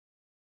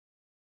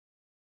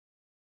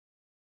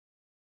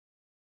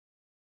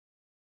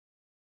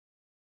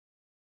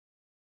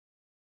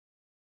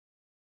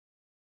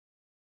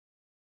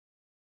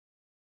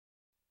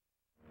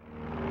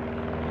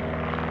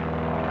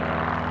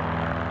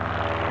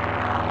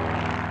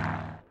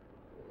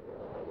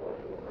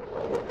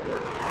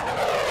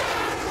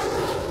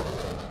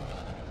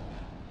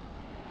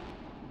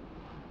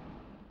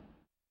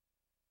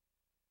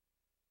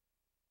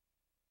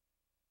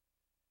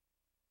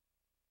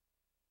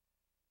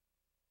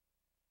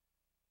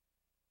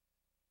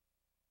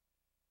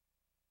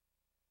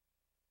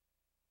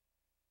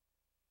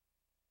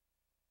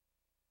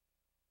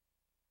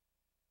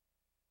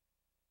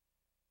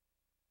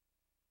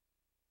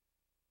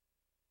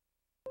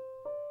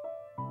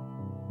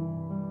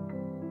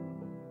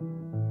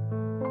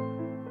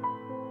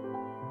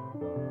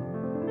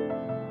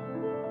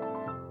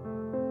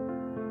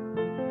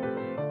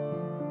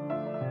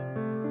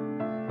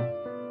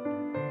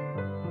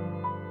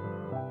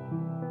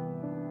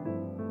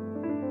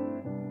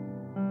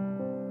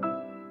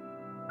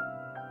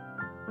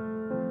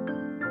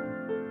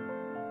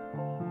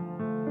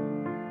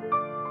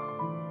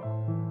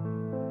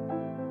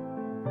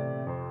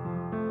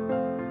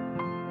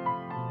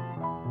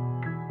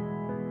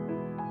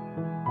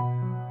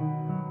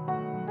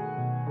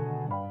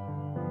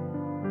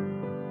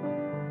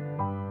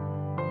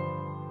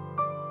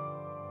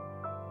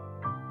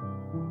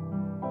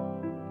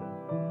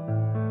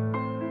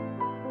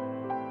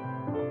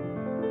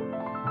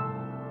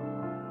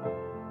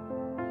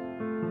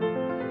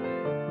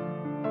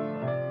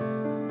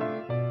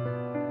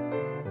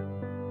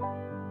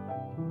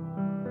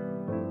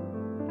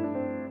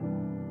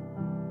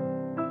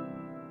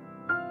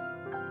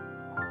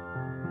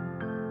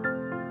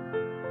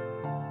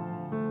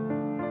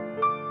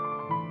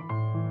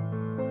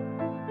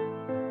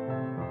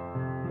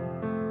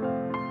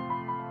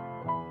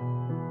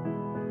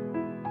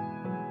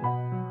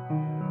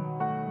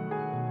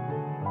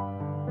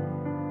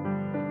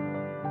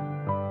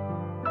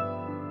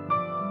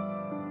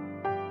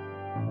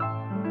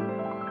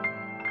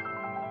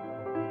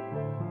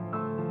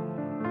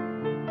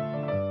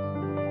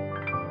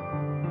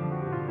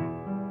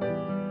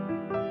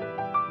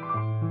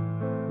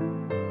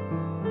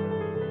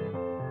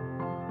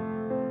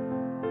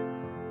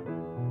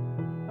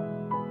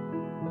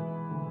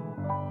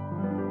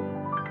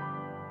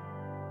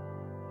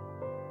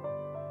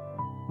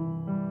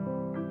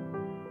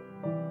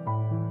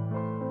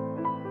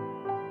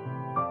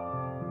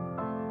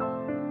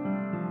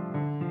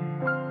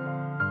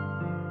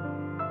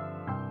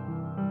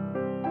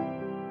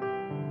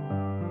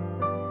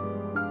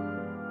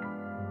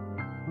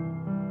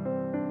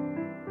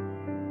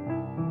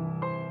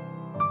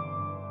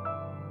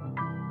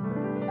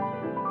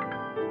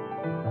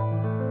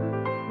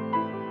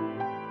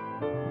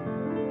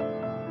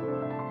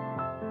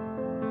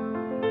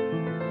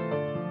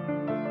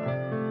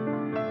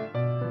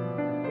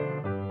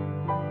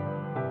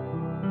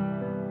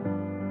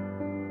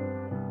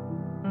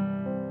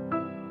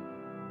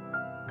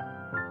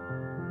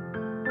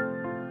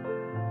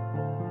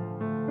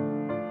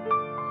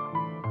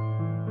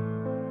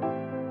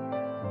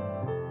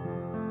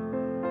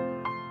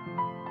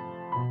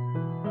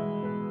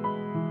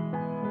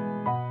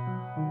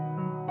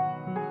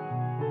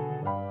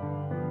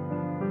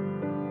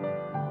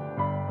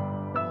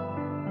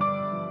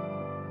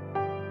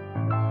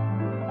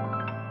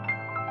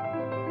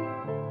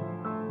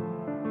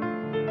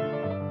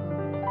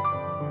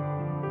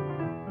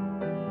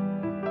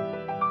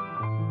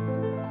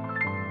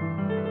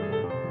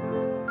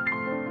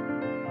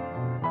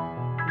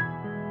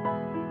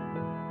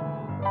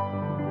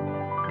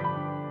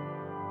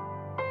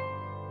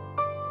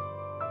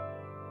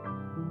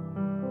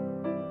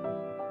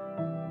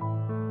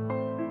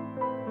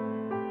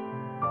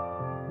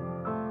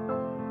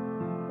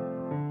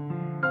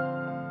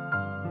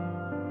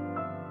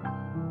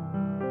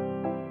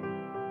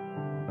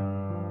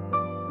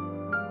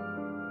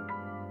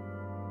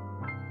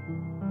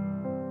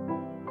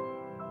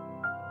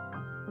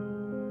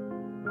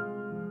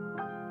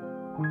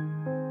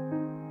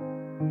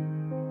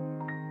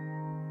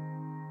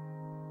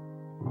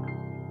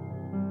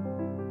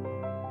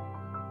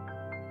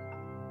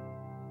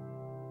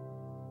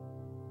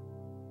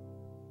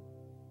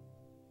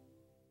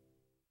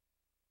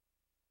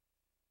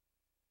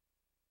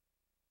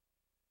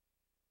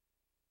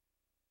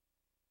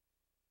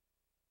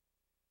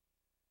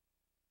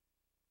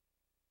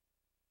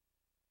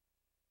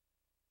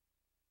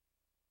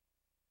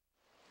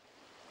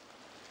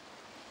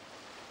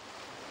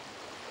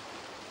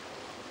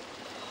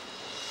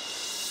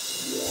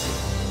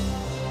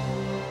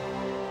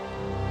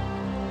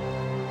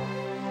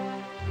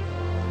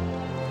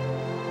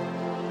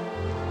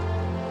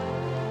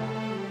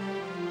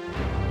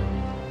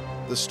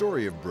The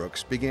story of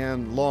Brooks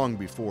began long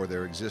before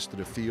there existed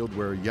a field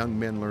where young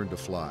men learned to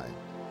fly.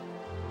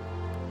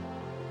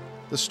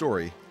 The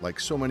story, like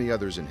so many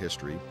others in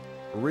history,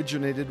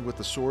 originated with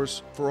the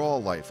source for all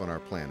life on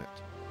our planet: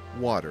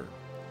 water.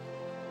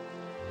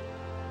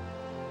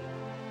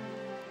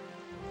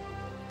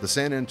 The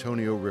San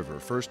Antonio River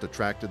first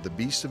attracted the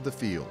beasts of the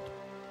field,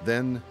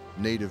 then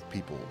native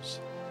peoples.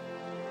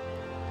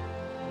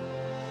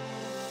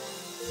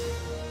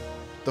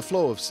 The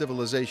flow of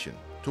civilization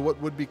to what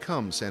would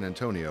become San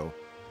Antonio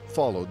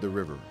followed the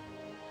river.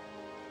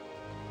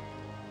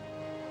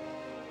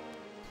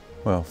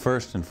 Well,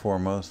 first and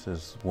foremost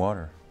is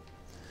water.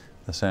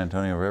 The San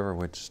Antonio River,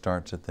 which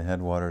starts at the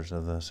headwaters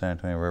of the San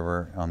Antonio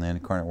River on the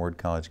Incarnate Word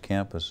College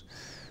campus,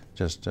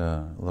 just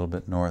a little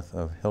bit north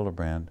of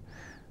Hildebrand,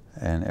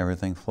 and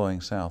everything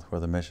flowing south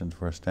where the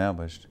missions were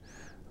established,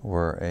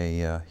 were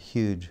a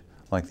huge,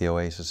 like the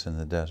oasis in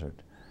the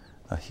desert,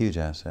 a huge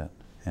asset.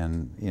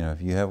 And you know,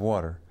 if you have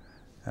water,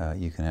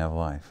 you can have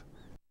life.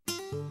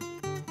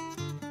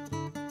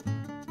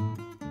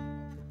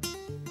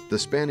 The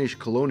Spanish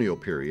colonial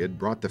period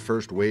brought the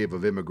first wave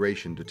of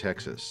immigration to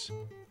Texas.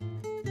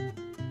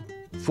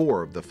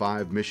 4 of the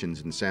 5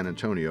 missions in San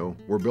Antonio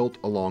were built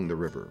along the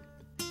river.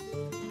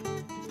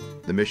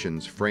 The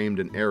missions framed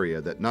an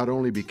area that not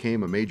only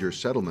became a major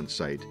settlement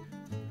site,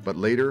 but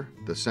later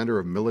the center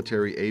of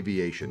military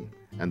aviation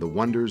and the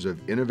wonders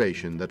of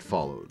innovation that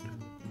followed.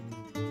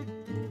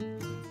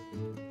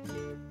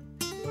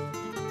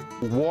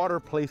 Water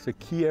plays a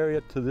key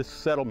area to this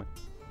settlement.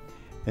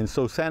 And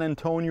so San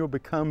Antonio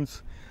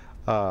becomes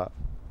a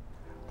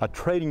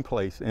trading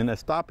place and a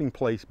stopping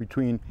place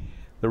between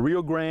the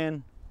Rio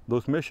Grande,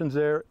 those missions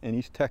there, and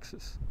East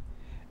Texas.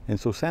 And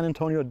so San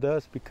Antonio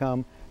does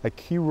become a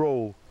key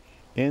role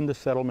in the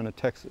settlement of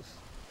Texas.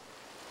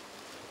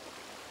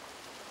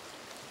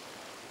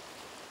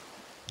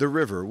 The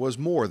river was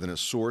more than a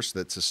source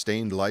that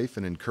sustained life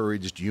and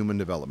encouraged human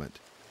development.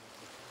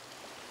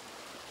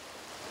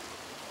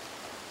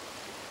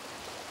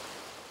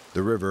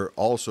 The river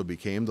also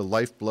became the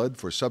lifeblood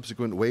for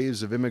subsequent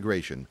waves of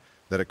immigration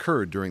that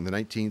occurred during the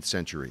 19th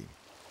century.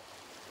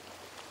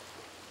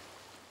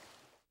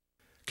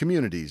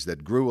 Communities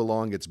that grew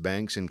along its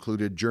banks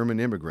included German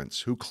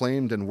immigrants who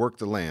claimed and worked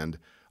the land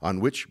on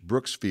which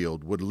Brooks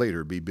Field would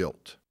later be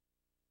built.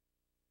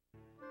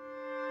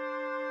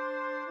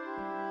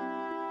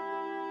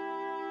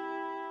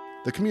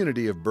 The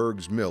community of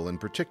Berg's Mill in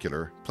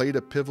particular played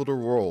a pivotal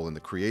role in the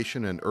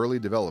creation and early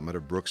development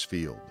of Brooks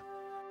Field.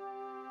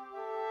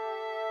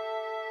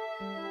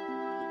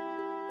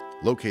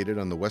 Located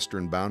on the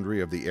western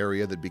boundary of the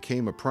area that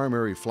became a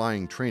primary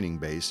flying training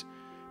base,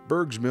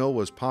 Berg's Mill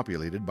was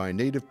populated by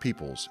native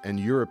peoples and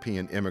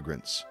European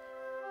immigrants.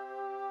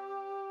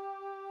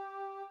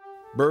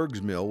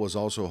 Berg's Mill was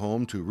also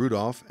home to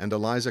Rudolph and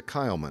Eliza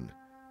Keilman,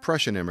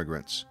 Prussian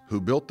immigrants who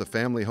built the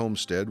family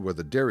homestead where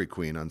the Dairy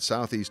Queen on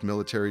Southeast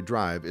Military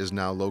Drive is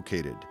now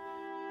located.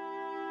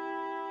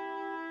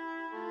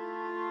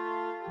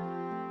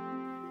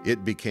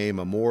 It became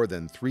a more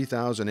than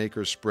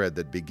 3,000-acre spread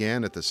that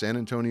began at the San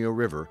Antonio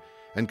River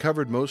and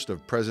covered most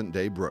of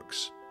present-day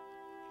Brooks.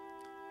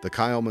 The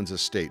Keilman's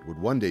estate would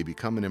one day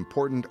become an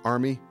important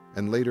Army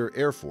and later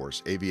Air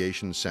Force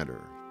aviation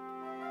center.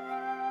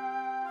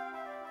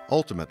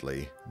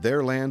 Ultimately,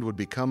 their land would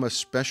become a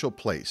special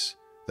place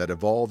that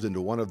evolved into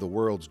one of the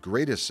world's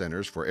greatest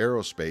centers for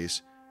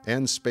aerospace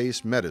and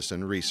space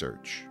medicine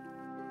research.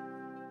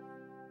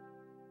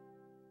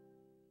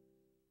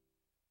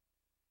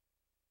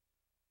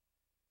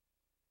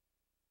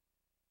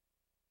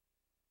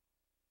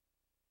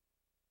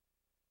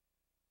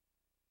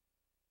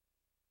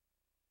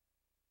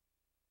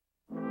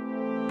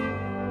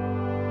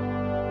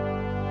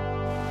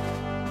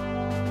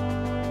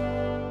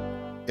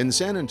 In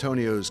San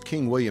Antonio's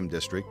King William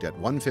District at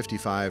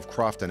 155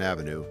 Crofton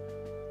Avenue,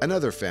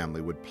 another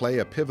family would play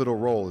a pivotal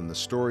role in the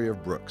story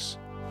of Brooks.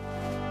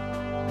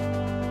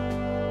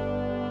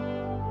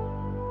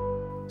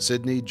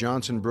 Sidney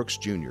Johnson Brooks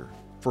Jr.,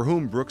 for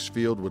whom Brooks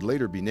Field would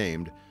later be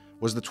named,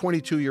 was the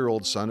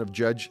 22-year-old son of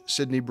Judge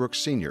Sidney Brooks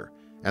Sr.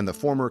 and the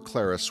former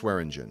Clara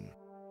Swearingen.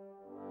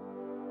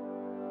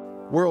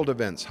 World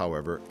events,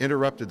 however,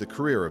 interrupted the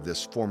career of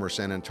this former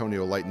San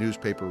Antonio Light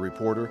newspaper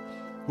reporter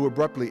who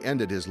abruptly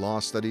ended his law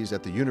studies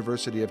at the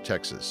University of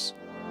Texas.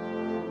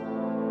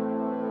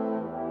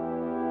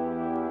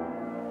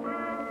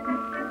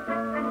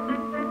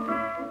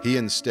 He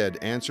instead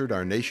answered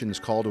our nation's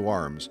call to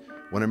arms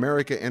when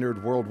America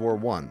entered World War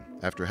I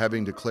after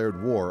having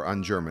declared war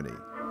on Germany.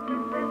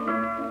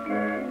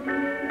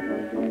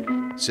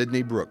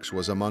 Sidney Brooks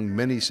was among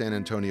many San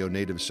Antonio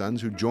native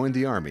sons who joined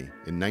the Army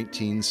in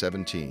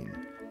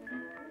 1917.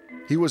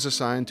 He was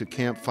assigned to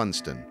Camp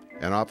Funston,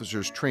 an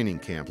officers' training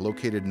camp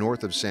located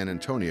north of San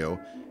Antonio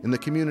in the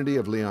community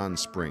of Leon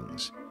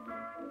Springs.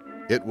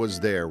 It was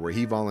there where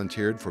he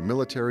volunteered for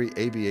military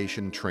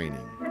aviation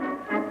training.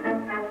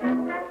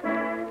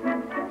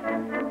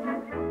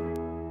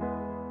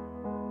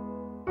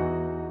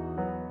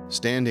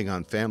 Standing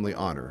on family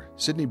honor,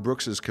 Sidney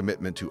Brooks's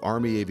commitment to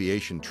Army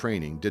aviation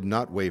training did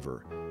not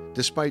waver,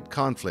 despite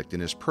conflict in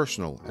his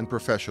personal and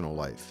professional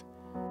life.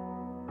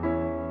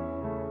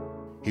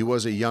 He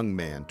was a young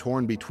man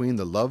torn between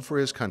the love for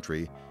his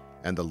country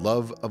and the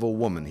love of a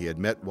woman he had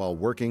met while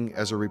working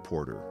as a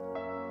reporter.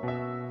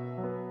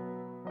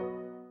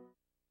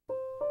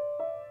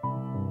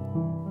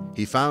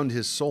 He found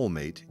his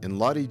soulmate in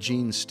Lottie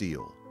Jean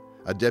Steele,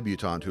 a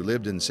debutante who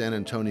lived in San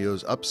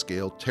Antonio's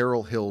upscale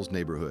Terrell Hills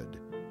neighborhood.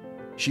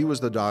 She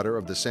was the daughter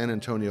of the San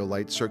Antonio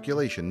Light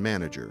circulation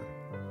manager.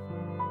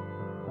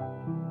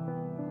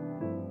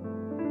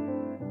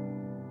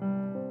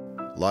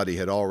 Lottie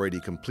had already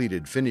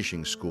completed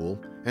finishing school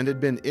and had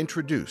been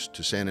introduced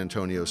to San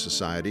Antonio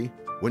society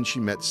when she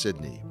met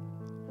Sidney.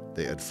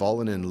 They had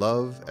fallen in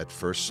love at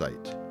first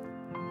sight.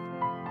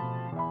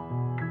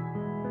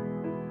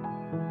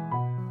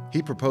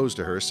 He proposed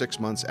to her 6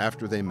 months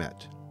after they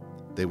met.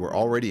 They were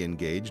already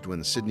engaged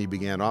when Sidney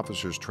began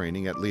officers'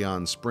 training at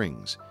Leon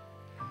Springs.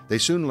 They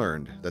soon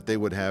learned that they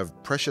would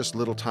have precious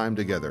little time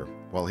together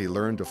while he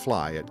learned to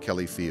fly at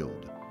Kelly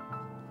Field.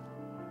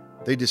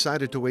 They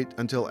decided to wait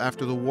until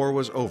after the war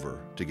was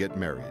over to get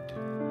married.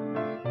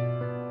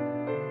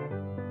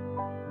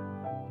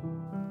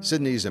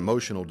 Sidney's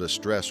emotional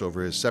distress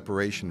over his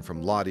separation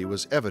from Lottie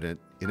was evident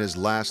in his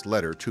last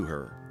letter to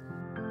her.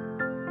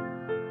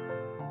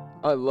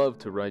 I love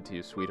to write to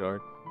you,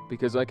 sweetheart,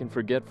 because I can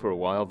forget for a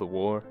while the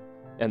war,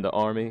 and the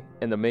Army,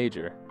 and the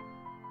Major,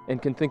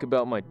 and can think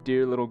about my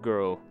dear little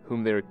girl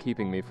whom they are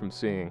keeping me from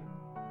seeing.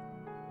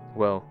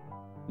 Well,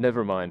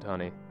 never mind,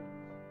 honey.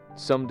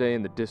 Someday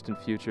in the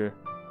distant future,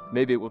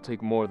 maybe it will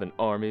take more than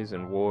armies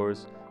and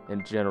wars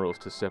and generals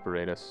to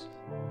separate us.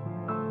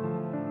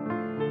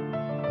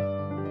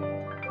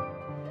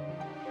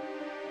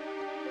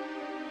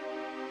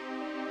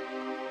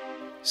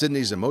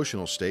 Sidney's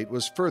emotional state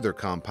was further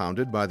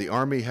compounded by the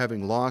Army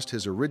having lost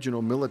his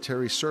original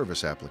military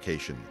service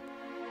application.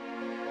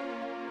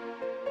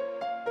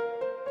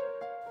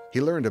 He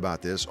learned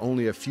about this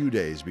only a few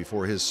days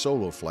before his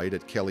solo flight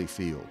at Kelly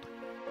Field.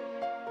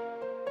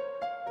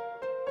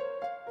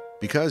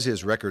 Because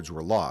his records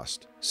were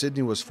lost,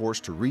 Sidney was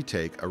forced to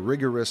retake a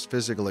rigorous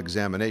physical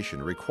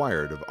examination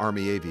required of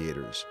Army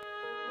aviators.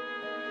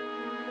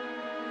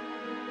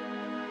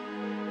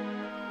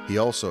 He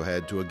also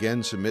had to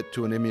again submit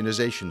to an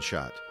immunization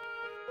shot.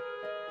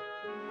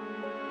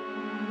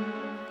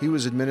 He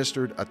was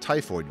administered a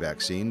typhoid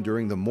vaccine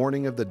during the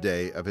morning of the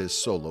day of his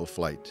solo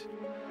flight.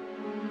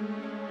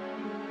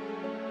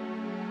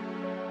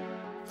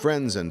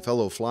 Friends and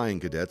fellow flying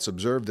cadets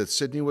observed that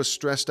Sidney was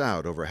stressed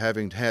out over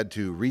having had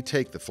to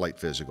retake the flight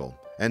physical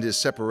and his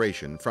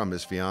separation from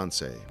his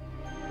fiancée.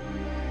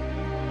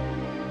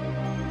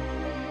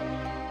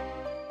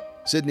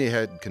 Sidney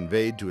had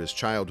conveyed to his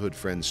childhood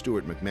friend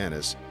Stuart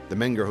McManus, the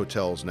Menger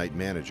Hotel's night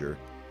manager,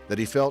 that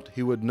he felt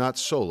he would not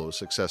solo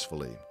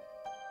successfully.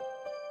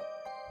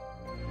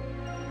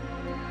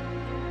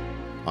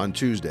 On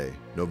Tuesday,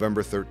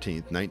 November 13,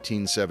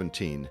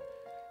 1917,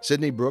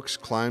 Sidney Brooks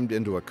climbed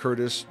into a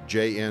Curtiss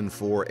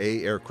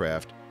JN-4A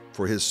aircraft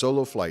for his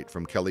solo flight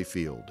from Kelly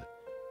Field.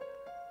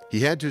 He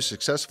had to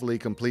successfully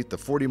complete the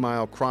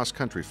 40-mile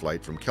cross-country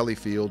flight from Kelly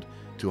Field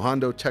to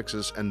Hondo,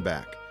 Texas and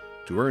back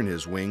to earn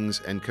his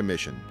wings and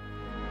commission.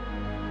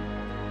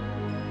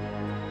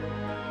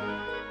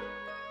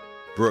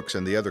 Brooks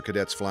and the other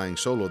cadets flying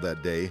solo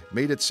that day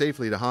made it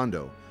safely to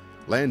Hondo,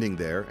 landing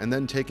there and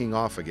then taking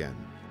off again.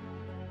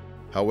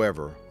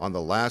 However, on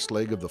the last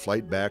leg of the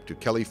flight back to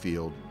Kelly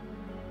Field,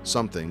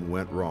 something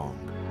went wrong.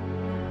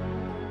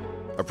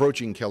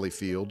 Approaching Kelly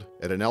Field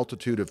at an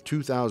altitude of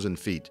 2,000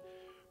 feet,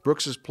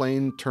 Brooks's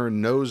plane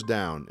turned nose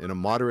down in a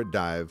moderate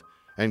dive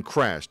and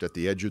crashed at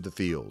the edge of the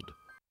field.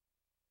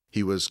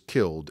 He was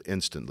killed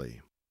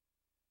instantly.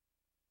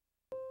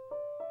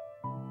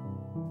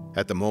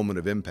 At the moment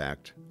of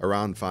impact,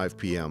 around 5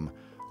 p.m.,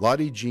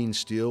 Lottie Jean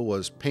Steele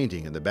was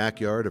painting in the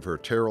backyard of her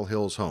Terrell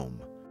Hills home.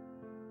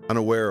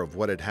 Unaware of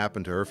what had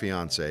happened to her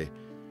fiancé,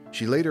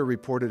 she later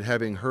reported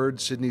having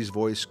heard Sidney's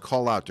voice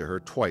call out to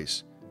her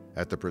twice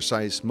at the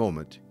precise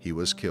moment he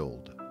was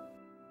killed.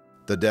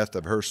 The death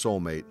of her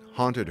soulmate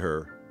haunted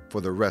her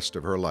for the rest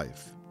of her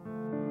life.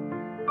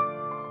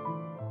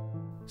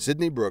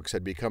 Sidney Brooks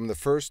had become the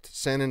first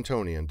San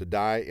Antonian to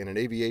die in an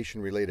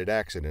aviation-related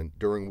accident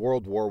during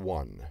World War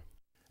I.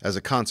 As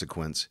a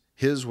consequence,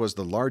 his was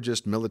the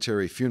largest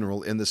military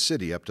funeral in the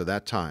city up to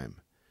that time.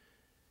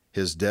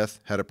 His death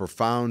had a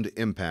profound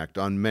impact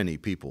on many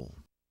people.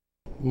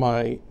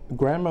 My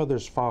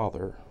grandmother's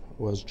father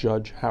was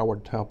Judge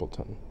Howard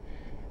Templeton,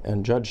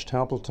 and Judge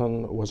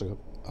Templeton was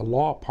a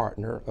law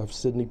partner of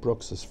Sidney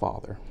Brooks's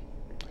father.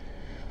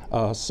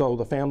 So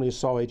the families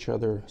saw each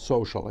other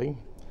socially.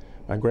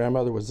 My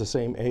grandmother was the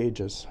same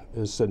age as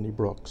Sidney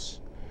Brooks.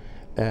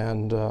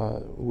 And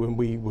when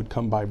we would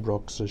come by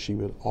Brooks, she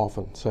would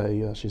often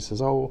say, she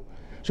says, oh,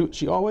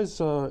 she always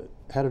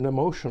had an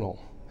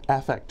emotional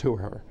affect to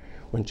her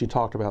when she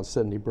talked about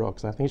Sidney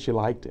Brooks. I think she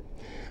liked it.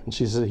 And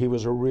she said he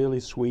was a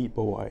really sweet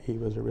boy. He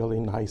was a really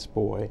nice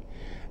boy.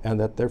 and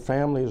that their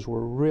families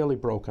were really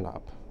broken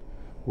up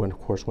when, of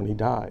course, when he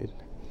died.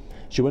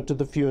 She went to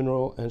the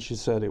funeral, and she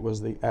said it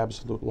was the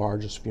absolute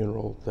largest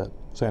funeral that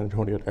San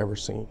Antonio had ever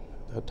seen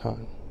at that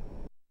time.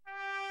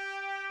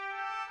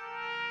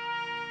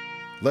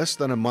 Less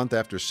than a month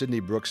after Sidney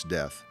Brooks'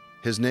 death,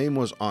 his name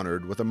was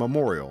honored with a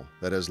memorial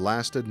that has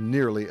lasted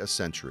nearly a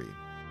century.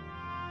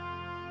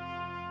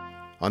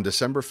 On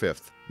December 5,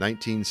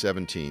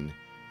 1917,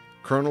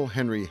 Colonel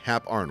Henry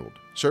Hap Arnold,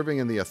 serving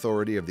in the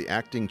authority of the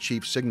acting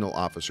chief signal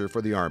officer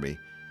for the Army,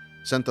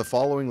 sent the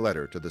following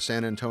letter to the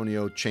San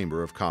Antonio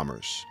Chamber of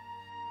Commerce.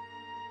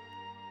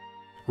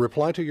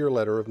 Reply to your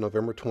letter of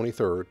November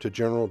 23rd to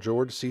General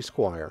George C.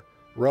 Squire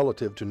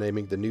relative to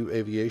naming the new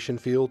aviation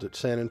field at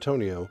San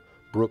Antonio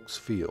Brooks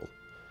Field.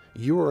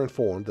 You are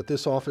informed that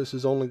this office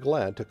is only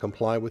glad to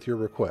comply with your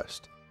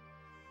request,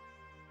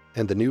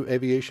 and the new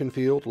aviation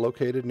field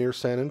located near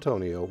San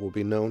Antonio will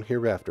be known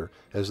hereafter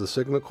as the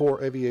Signal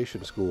Corps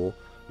Aviation School,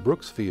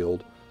 Brooks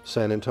Field,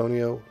 San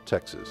Antonio,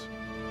 Texas.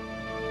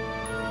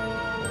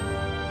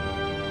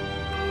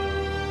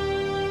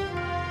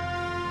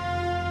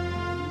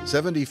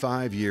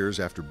 "75 years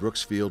after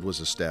Brooks Field was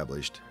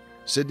established,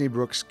 Sidney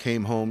Brooks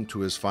came home to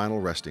his final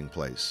resting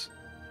place.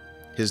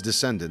 His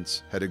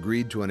descendants had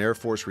agreed to an Air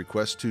Force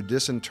request to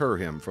disinter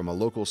him from a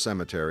local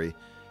cemetery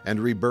and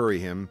rebury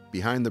him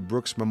behind the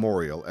Brooks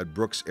Memorial at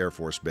Brooks Air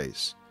Force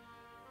Base.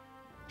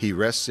 He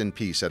rests in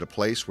peace at a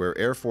place where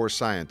Air Force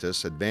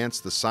scientists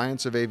advanced the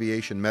science of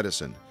aviation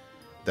medicine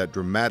that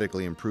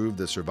dramatically improved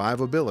the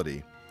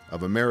survivability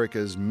of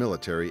America's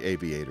military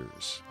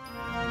aviators."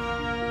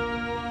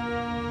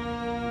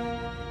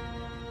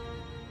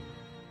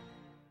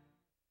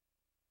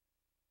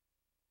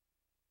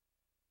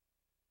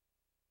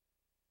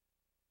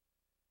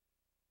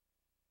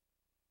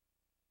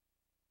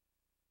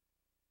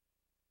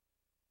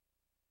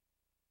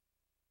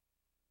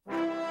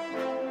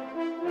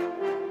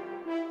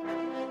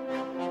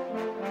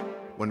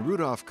 When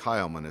Rudolph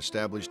Keilman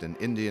established an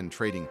Indian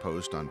trading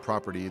post on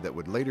property that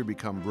would later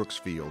become Brooks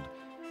Field,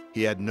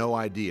 he had no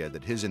idea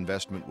that his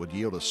investment would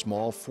yield a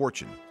small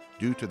fortune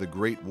due to the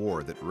Great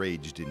War that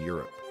raged in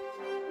Europe.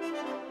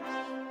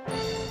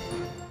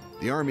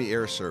 The Army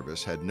Air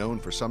Service had known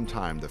for some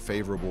time the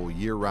favorable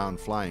year-round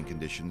flying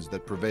conditions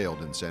that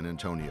prevailed in San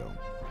Antonio.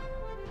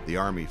 The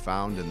Army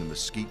found in the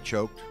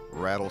mesquite-choked,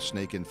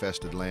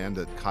 rattlesnake-infested land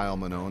that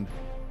Keilman owned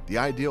the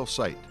ideal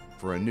site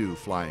for a new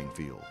flying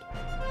field.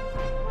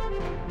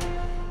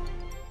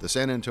 The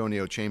San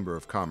Antonio Chamber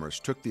of Commerce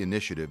took the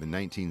initiative in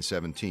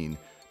 1917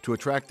 to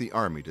attract the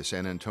Army to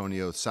San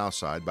Antonio's south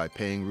side by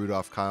paying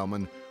Rudolph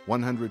Keilman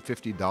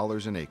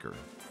 $150 an acre.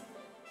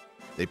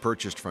 They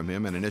purchased from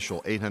him an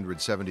initial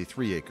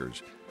 873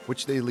 acres,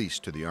 which they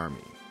leased to the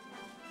Army.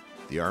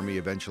 The Army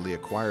eventually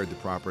acquired the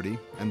property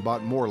and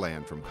bought more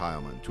land from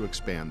Keilman to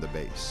expand the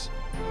base.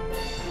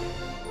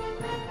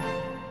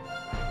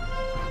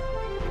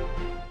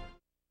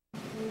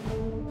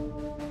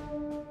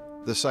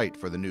 The site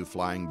for the new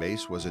flying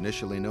base was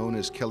initially known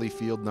as Kelly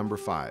Field No.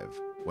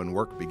 5, when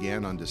work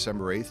began on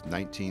December 8,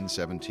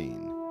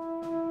 1917.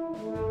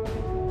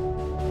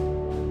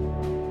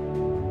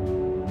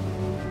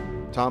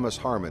 Thomas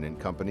Harmon and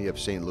Company of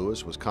St.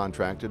 Louis was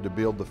contracted to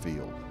build the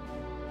field.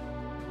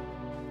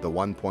 The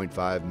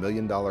 $1.5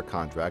 million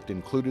contract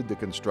included the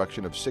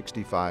construction of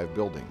 65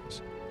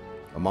 buildings.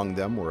 Among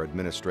them were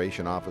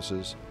administration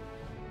offices,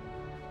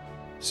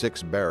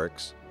 6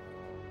 barracks,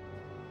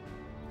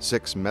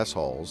 6 mess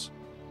halls,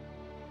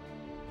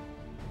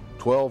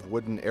 12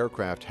 wooden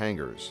aircraft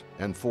hangars,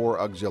 and 4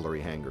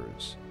 auxiliary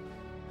hangars.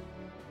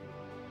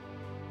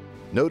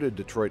 Noted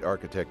Detroit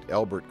architect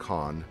Albert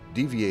Kahn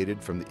deviated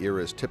from the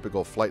era's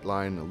typical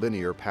flightline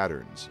linear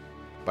patterns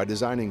by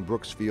designing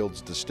Brooks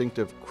Field's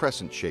distinctive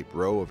crescent-shaped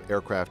row of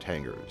aircraft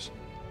hangars.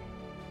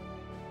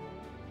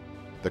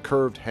 The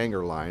curved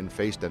hangar line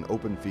faced an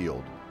open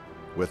field,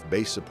 with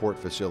base support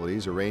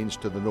facilities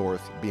arranged to the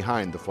north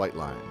behind the flight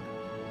line.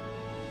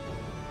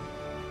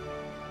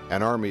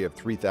 An army of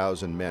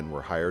 3,000 men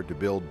were hired to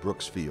build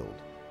Brooks Field.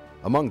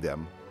 Among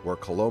them were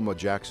Coloma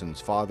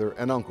Jackson's father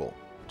and uncle,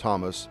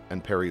 Thomas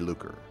and Perry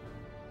Luker.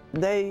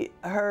 They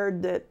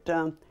heard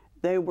that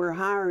they were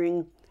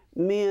hiring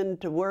men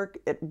to work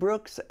at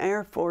Brooks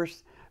Air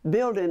Force,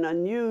 building a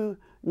new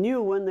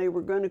one. They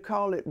were going to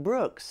call it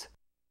Brooks.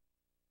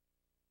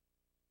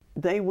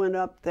 They went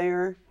up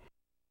there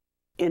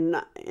in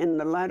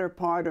the latter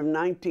part of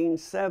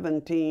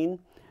 1917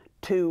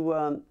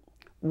 to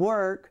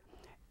work,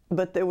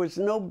 but there was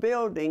no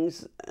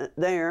buildings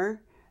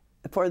there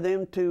for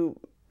them to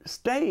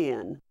stay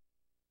in.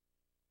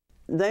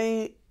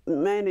 They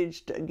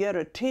managed to get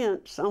a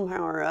tent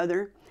somehow or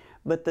other,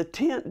 but the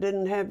tent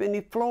didn't have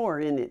any floor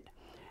in it.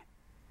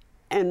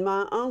 And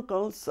my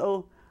uncle,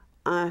 so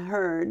I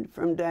heard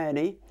from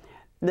Daddy,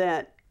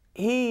 that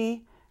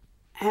he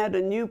had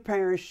a new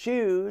pair of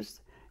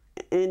shoes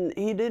and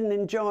he didn't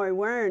enjoy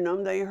wearing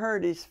them. They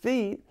hurt his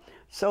feet.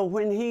 So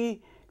when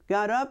he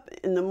got up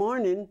in the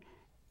morning,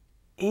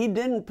 he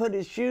didn't put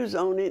his shoes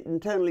on it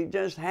until he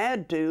just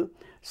had to.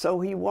 So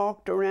he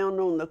walked around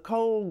on the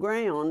cold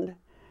ground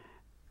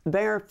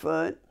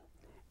barefoot,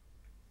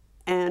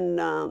 and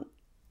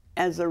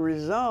as a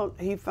result,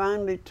 he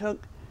finally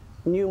took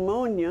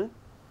pneumonia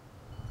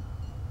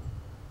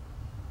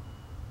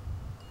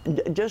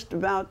just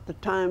about the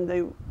time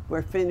they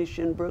were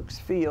finishing Brooks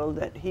Field,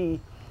 that he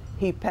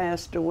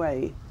passed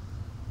away.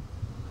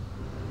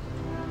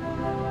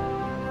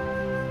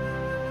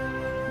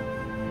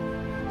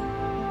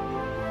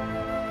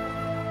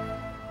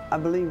 I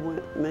believe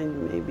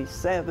maybe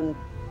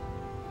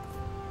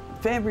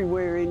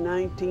February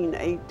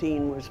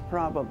 1918 was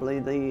probably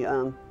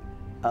the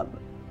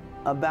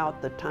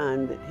about the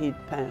time that he'd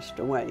passed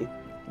away,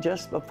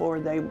 just before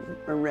they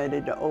were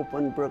ready to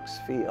open Brooks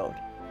Field.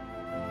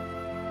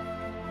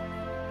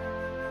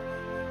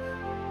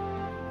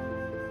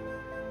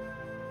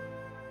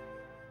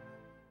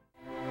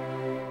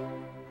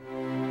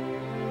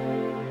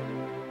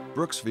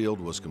 Brooks Field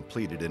was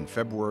completed in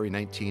February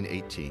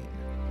 1918.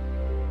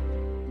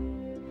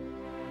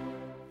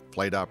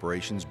 Flight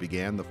operations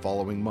began the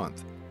following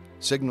month,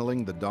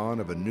 signaling the dawn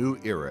of a new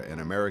era in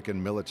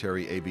American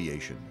military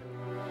aviation.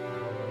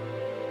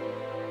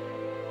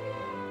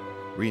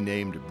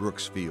 Renamed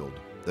Brooks Field,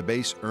 the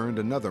base earned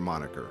another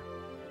moniker,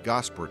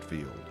 Gosport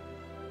Field,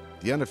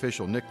 the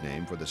unofficial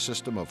nickname for the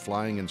system of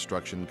flying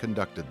instruction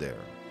conducted there.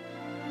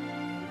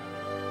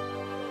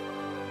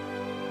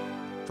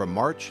 From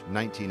March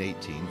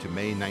 1918 to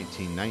May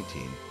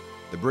 1919,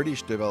 the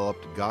British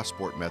developed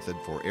Gosport method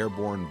for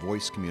airborne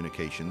voice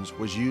communications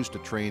was used to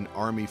train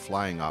Army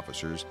flying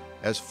officers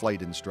as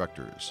flight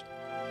instructors.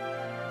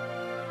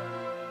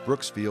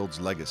 Brooks Field's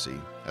legacy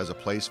as a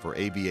place for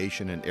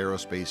aviation and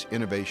aerospace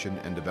innovation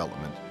and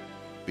development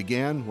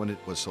began when it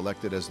was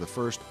selected as the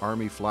first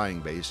Army flying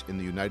base in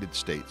the United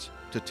States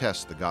to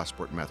test the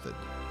Gosport method.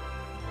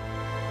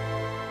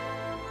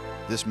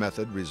 This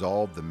method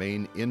resolved the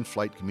main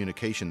in-flight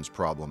communications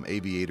problem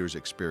aviators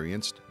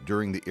experienced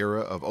during the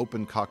era of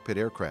open cockpit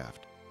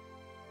aircraft: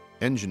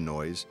 engine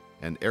noise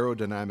and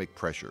aerodynamic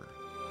pressure.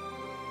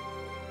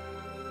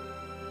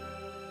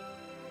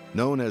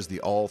 Known as the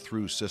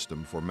all-through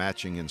system for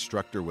matching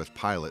instructor with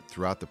pilot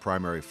throughout the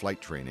primary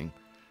flight training,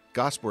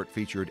 Gosport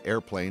featured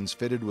airplanes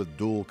fitted with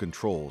dual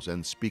controls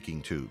and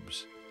speaking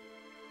tubes.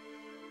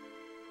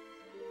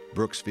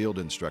 Brooks Field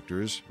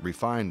instructors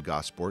refined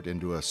Gosport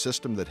into a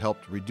system that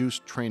helped reduce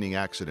training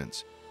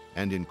accidents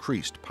and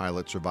increased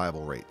pilot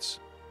survival rates.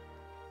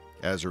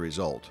 As a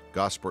result,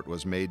 Gosport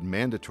was made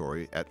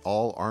mandatory at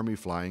all Army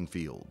flying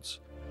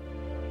fields.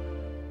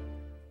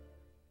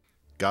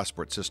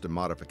 Gosport system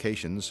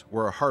modifications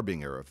were a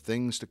harbinger of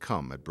things to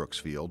come at Brooks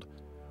Field,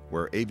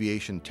 where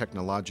aviation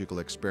technological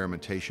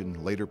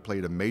experimentation later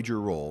played a major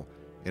role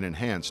in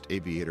enhanced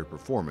aviator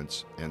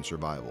performance and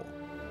survival.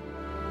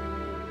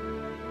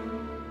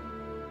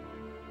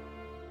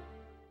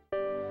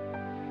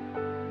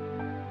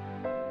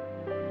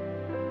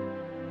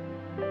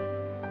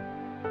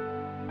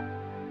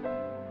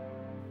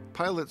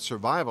 Pilot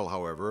survival,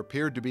 however,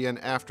 appeared to be an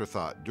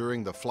afterthought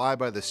during the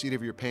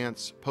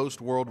fly-by-the-seat-of-your-pants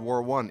post-World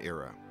War I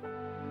era.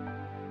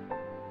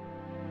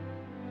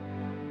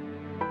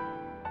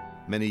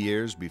 Many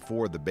years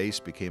before the base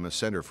became a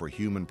center for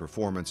human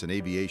performance and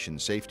aviation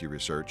safety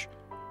research,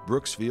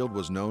 Brooks Field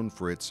was known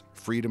for its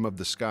freedom of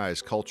the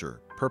skies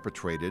culture,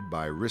 perpetrated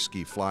by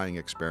risky flying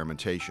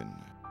experimentation.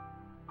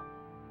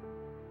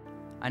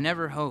 I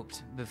never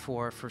hoped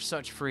before for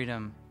such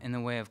freedom in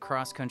the way of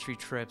cross-country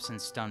trips and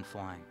stunt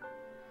flying.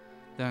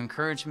 The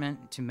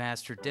encouragement to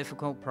master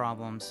difficult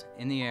problems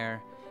in the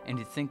air and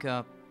to think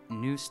up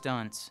new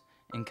stunts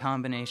and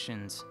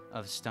combinations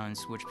of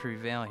stunts which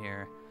prevail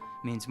here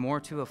means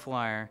more to a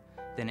flyer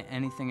than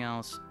anything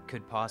else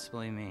could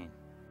possibly mean.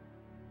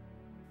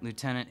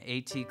 Lieutenant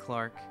A.T.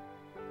 Clark,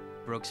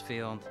 Brooks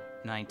Field,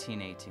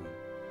 1918.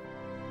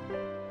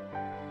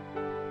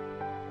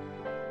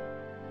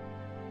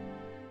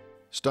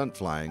 Stunt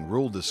flying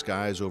ruled the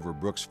skies over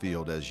Brooks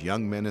Field as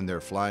young men in their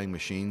flying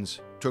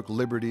machines took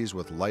liberties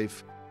with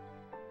life,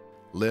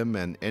 limb,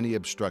 and any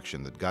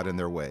obstruction that got in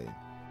their way.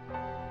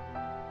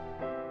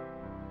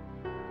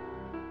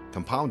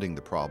 Compounding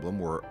the problem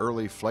were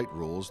early flight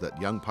rules that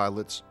young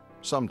pilots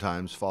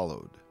sometimes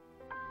followed.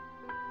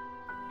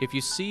 If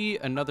you see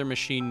another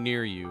machine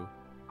near you,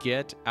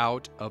 get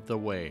out of the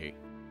way.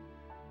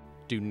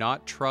 Do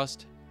not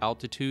trust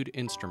altitude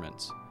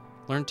instruments.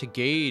 Learn to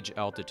gauge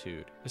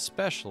altitude,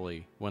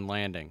 especially when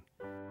landing.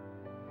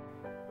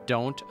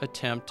 Don't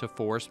attempt to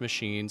force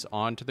machines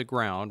onto the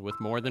ground with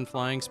more than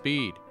flying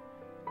speed.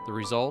 The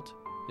result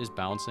is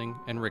bouncing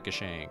and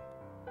ricocheting.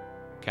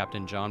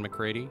 Captain John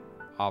McCready,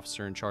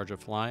 Officer in charge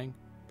of flying,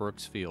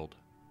 Brooks Field.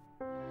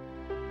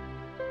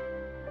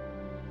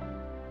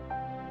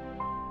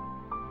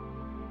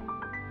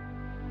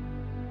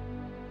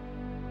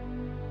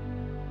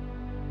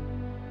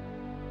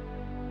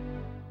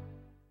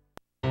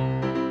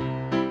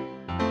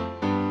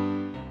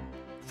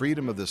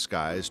 Freedom of the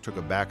skies took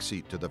a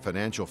backseat to the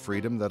financial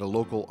freedom that a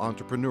local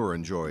entrepreneur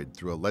enjoyed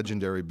through a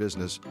legendary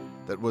business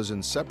that was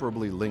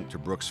inseparably linked to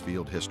Brooks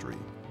Field history.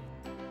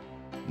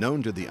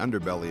 Known to the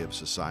underbelly of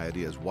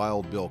society as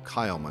Wild Bill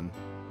Keilman,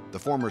 The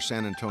former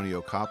San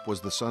Antonio cop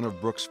was the son of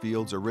Brooks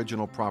Field's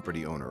original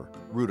property owner,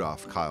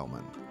 Rudolph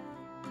Keilman.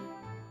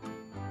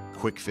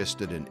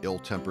 Quick-fisted and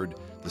ill-tempered,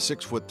 the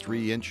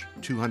 6'3",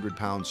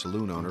 200-pound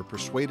saloon owner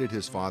persuaded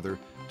his father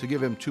to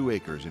give him 2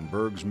 acres in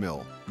Berg's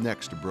Mill,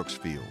 next to Brooks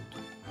Field.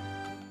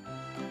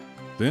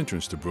 The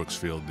entrance to Brooks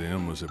Field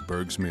then was at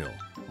Berg's Mill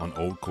on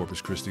Old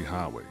Corpus Christi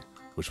Highway,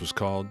 which was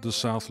called the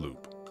South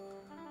Loop.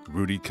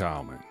 Rudy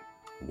Keilman,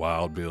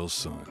 Wild Bill's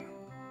son.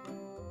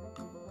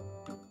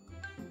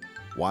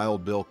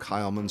 Wild Bill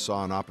Keilman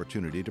saw an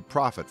opportunity to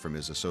profit from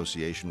his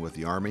association with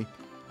the Army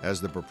as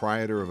the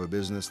proprietor of a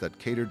business that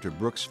catered to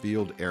Brooks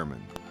Field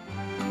airmen.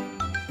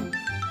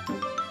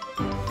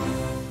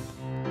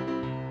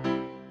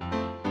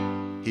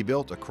 He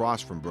built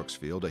across from Brooks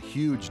Field a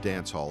huge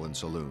dance hall and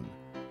saloon.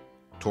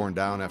 Torn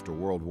down after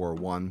World War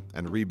I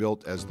and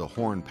rebuilt as the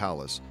Horn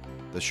Palace,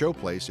 the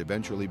showplace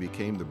eventually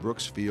became the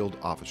Brooks Field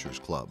Officers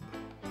Club.